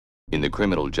In the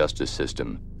criminal justice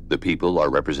system, the people are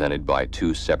represented by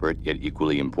two separate yet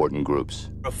equally important groups.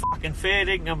 A fucking fair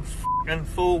dinkum fucking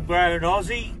full-grown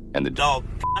Aussie And the dog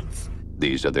cunts.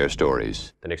 These are their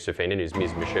stories. The next defendant is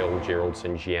Ms. Michelle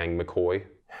Geraldson Jiang McCoy.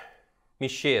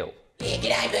 Michelle. Yeah,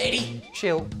 g'day, Bertie.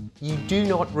 Michelle, you do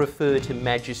not refer to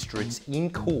magistrates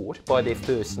in court by their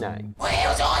first name. Well, how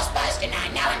was I supposed to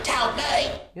know? No one told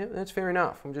me. Yeah, that's fair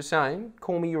enough. I'm just saying,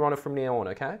 call me Your Honour from now on,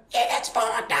 okay? Yeah, that's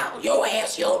fine, Dale. Your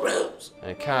house, your rules.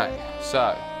 Okay,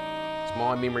 so, is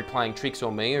my memory playing tricks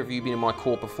on me, or have you been in my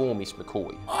court before, Miss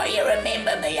McCoy? Oh, you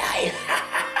remember me, eh?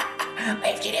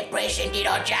 Left you depression, did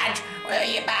I, Judge? Well,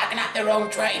 you're barking up the wrong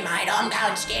tree, mate. I'm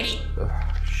going steady.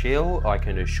 Michelle, I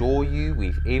can assure you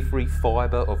with every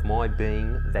fibre of my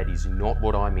being, that is not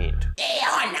what I meant. Yeah,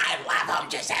 I know, love. I'm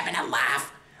just having a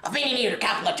laugh. I've been in here a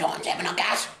couple of times, haven't I,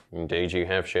 Gus? Indeed you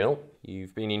have, Shell.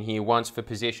 You've been in here once for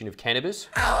possession of cannabis.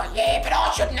 Oh, yeah, but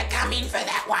I shouldn't have come in for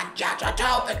that one, Judge. I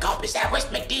told the coppers that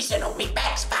was medicinal. My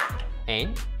back's fucked.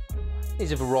 And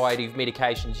there's a variety of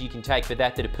medications you can take for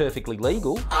that are perfectly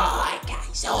legal. Oh, okay,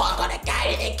 so I gotta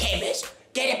go to the chemist,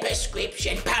 get a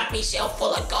prescription, pump myself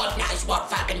full of God knows what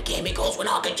fucking chemicals when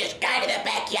I could just go to the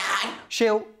backyard.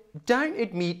 Shell, don't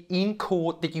admit in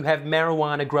court that you have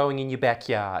marijuana growing in your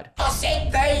backyard. I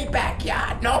said the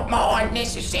backyard, not mine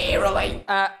necessarily.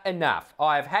 Enough.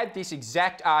 I have had this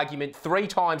exact argument 3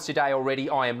 times today already.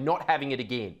 I am not having it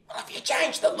again. Well, if you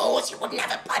changed the laws, you wouldn't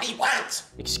have it bloody once.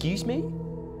 Excuse me?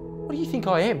 What do you think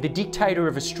I am, the dictator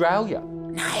of Australia?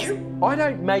 No. I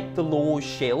don't make the laws,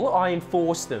 Shell, I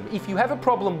enforce them. If you have a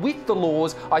problem with the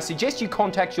laws, I suggest you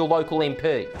contact your local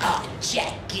MP. Oh,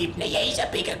 Jack Gibney, he's a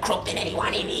bigger crook than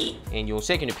anyone in here. And your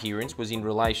second appearance was in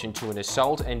relation to an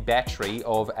assault and battery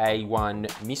of one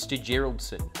Mr.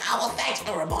 Geraldson. Oh, well, thanks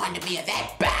for reminding me of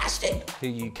that bastard. Who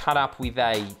you cut up with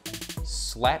a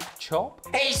slap chop?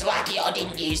 He's lucky I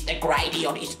didn't use the Grady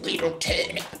on his little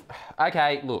turnip.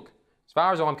 Okay, look. As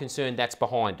far as I'm concerned, that's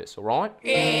behind us, all right?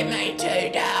 Yeah, me too,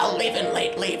 Dale. Live and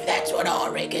let live, that's what I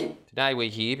reckon. Today we're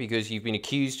here because you've been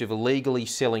accused of illegally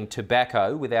selling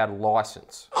tobacco without a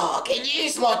licence. Oh, can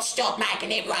you lot stop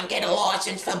making everyone get a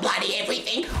licence for bloody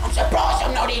everything? I'm surprised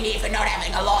I'm not in here for not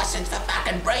having a licence for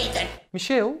fucking breathing.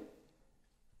 Michelle,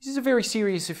 this is a very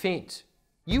serious offence.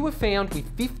 You were found with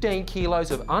 15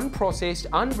 kilos of unprocessed,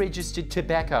 unregistered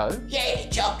tobacco. Yeah,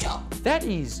 chop. That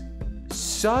is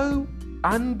so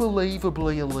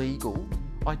unbelievably illegal.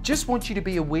 I just want you to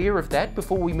be aware of that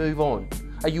before we move on.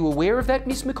 Are you aware of that,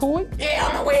 Miss McCoy? Yeah,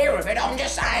 I'm aware of it. I'm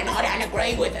just saying I don't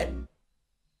agree with it.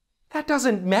 That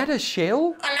doesn't matter,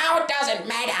 Shell. I know it doesn't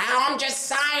matter. I'm just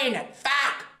saying it.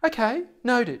 Fuck. Okay,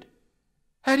 noted.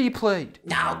 How do you plead?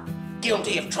 No,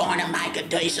 guilty of trying to make a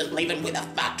decent living with a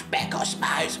fucked back, I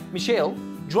suppose. Michelle,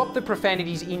 drop the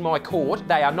profanities in my court.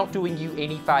 They are not doing you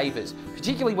any favours,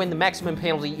 particularly when the maximum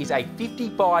penalty is a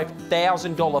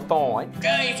 $55,000 fine.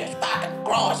 Jesus fucking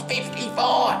Christ,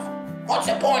 55. What's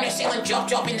the point of selling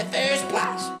chop in the first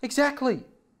place? Exactly.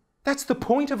 That's the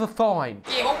point of a fine.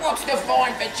 Yeah, well, what's the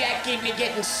fine for Jack Gibney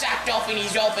getting sucked off in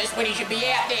his office when he should be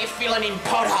out there filling in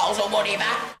potholes or whatever?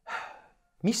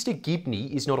 Mr.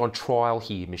 Gibney is not on trial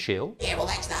here, Michelle. Yeah, well,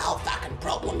 that's the whole fucking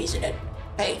problem, isn't it?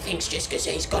 He thinks just because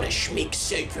he's got a schmick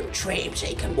suit from Tramps,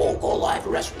 he can walk all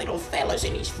over us little fellas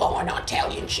in his fine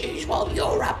Italian shoes while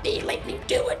you're up there letting him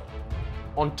do it.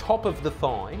 On top of the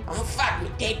fine... Oh, fuck me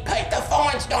dead, Pete. The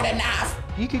fine's not enough.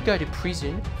 You could go to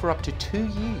prison for up to 2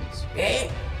 years.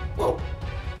 Yeah? Well,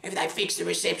 have they fixed the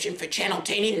reception for Channel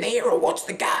 10 in there, or what's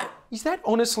the go? Is that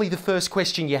honestly the first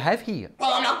question you have here?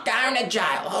 Well, I'm not going to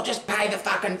jail. I'll just pay the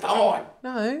fucking fine.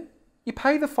 No. You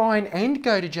pay the fine and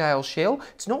go to jail, Shell.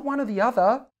 It's not one or the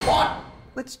other. What?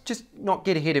 Let's just not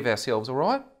get ahead of ourselves, all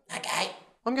right? Okay.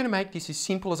 I'm going to make this as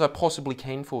simple as I possibly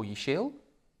can for you, Shell.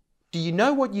 Do you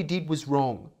know what you did was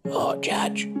wrong? Oh,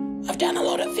 Judge, I've done a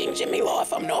lot of things in my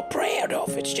life I'm not proud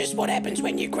of. It's just what happens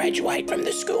when you graduate from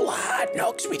the school of hard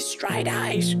knocks with straight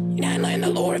A's. You don't learn the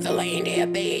law of the land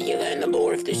out there, you learn the law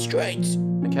of the streets.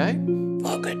 Okay. If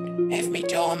I could have me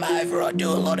time over, I'd do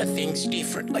a lot of things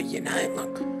differently, you know.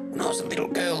 Like, when I was a little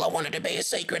girl, I wanted to be a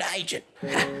secret agent.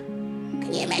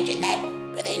 Can you imagine that?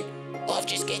 But then life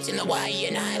just gets in the way,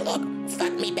 you know, like,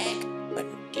 fuck me back. But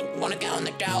didn't want to go on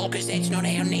the dole because that's not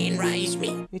how Nan raised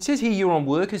me. It says here you're on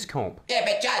workers' comp. Yeah,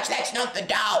 but Judge, that's not the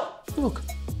dole. Look,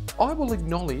 I will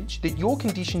acknowledge that your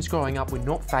conditions growing up were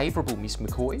not favourable, Miss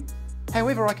McCoy.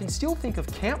 However, I can still think of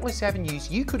countless avenues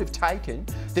you could have taken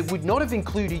that would not have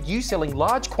included you selling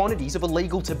large quantities of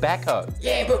illegal tobacco.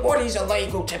 Yeah, but what is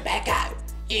illegal tobacco?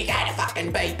 You go to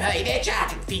fucking BP, they're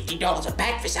charging $50 a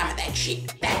pack for some of that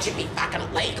shit. That should be fucking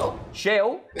illegal.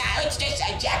 Shell? No, it's just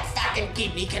so Jack fucking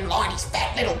Kidney can line his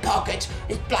fat little pockets.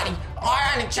 It's bloody...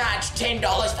 I only charge $10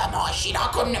 for my shit.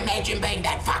 I couldn't imagine being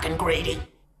that fucking greedy.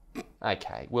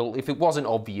 Okay, well, if it wasn't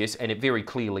obvious, and it very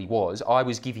clearly was, I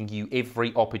was giving you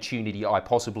every opportunity I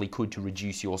possibly could to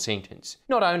reduce your sentence.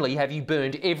 Not only have you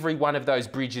burned every one of those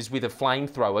bridges with a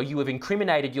flamethrower, you have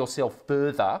incriminated yourself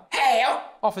further. How?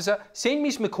 Officer, send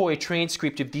Miss McCoy a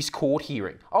transcript of this court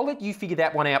hearing. I'll let you figure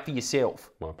that one out for yourself.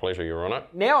 My pleasure, Your Honour.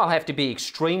 Now I'll have to be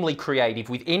extremely creative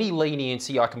with any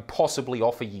leniency I can possibly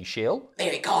offer you, Shell.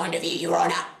 Very kind of you, Your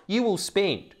Honour. You will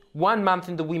spend 1 month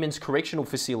in the Women's Correctional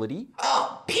Facility.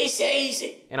 Oh, piss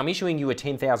easy. And I'm issuing you a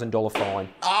 $10,000 fine.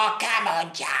 Oh, come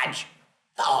on, Judge.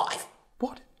 5.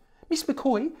 What? Miss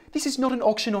McCoy, this is not an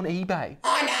auction on eBay.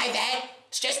 I know that.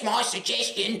 It's just my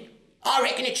suggestion. I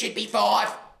reckon it should be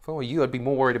 5. If I were you, I'd be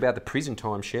more worried about the prison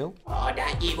time, Shell. Oh,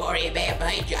 don't you worry about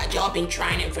me, Judge. I've been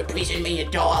training for prison me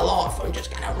entire life. I'm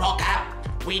just gonna rock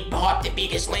up, windpipe the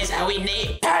biggest lezo in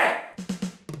there.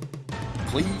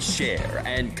 Please share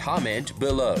and comment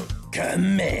below.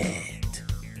 Command.